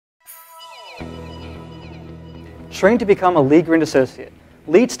Trained to become a LEED Green Associate.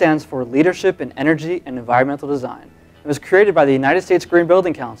 LEED stands for Leadership in Energy and Environmental Design. It was created by the United States Green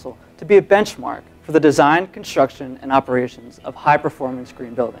Building Council to be a benchmark for the design, construction, and operations of high-performance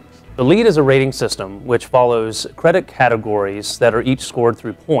green buildings. The LEED is a rating system which follows credit categories that are each scored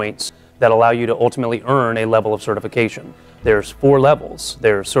through points that allow you to ultimately earn a level of certification. There's 4 levels.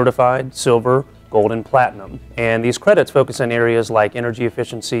 There's certified, silver, gold, and platinum. And these credits focus on areas like energy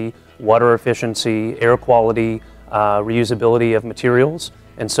efficiency, water efficiency, air quality, reusability of materials.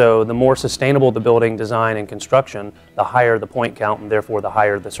 And so the more sustainable the building design and construction, the higher the point count and therefore the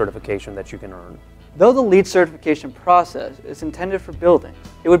higher the certification that you can earn. Though the LEED certification process is intended for buildings,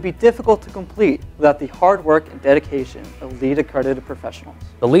 it would be difficult to complete without the hard work and dedication of LEED accredited professionals.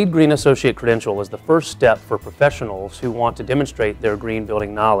 The LEED Green Associate credential is the first step for professionals who want to demonstrate their green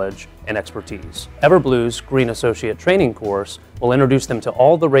building knowledge and expertise. Everblue's Green Associate training course will introduce them to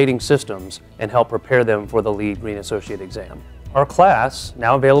all the rating systems and help prepare them for the LEED Green Associate exam. Our class,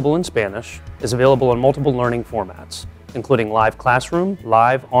 now available in Spanish, is available in multiple learning formats, including live classroom,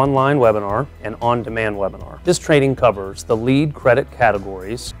 live online webinar, and on-demand webinar. This training covers the LEED credit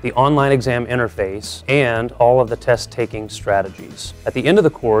categories, the online exam interface, and all of the test-taking strategies. At the end of the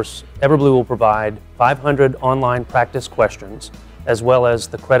course, Everblue will provide 500 online practice questions, as well as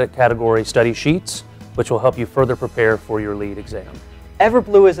the credit category study sheets, which will help you further prepare for your LEED exam.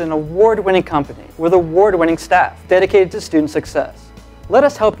 Everblue is an award-winning company with award-winning staff dedicated to student success. Let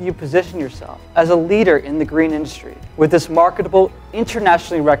us help you position yourself as a leader in the green industry with this marketable,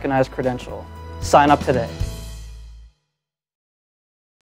 internationally recognized credential. Sign up today.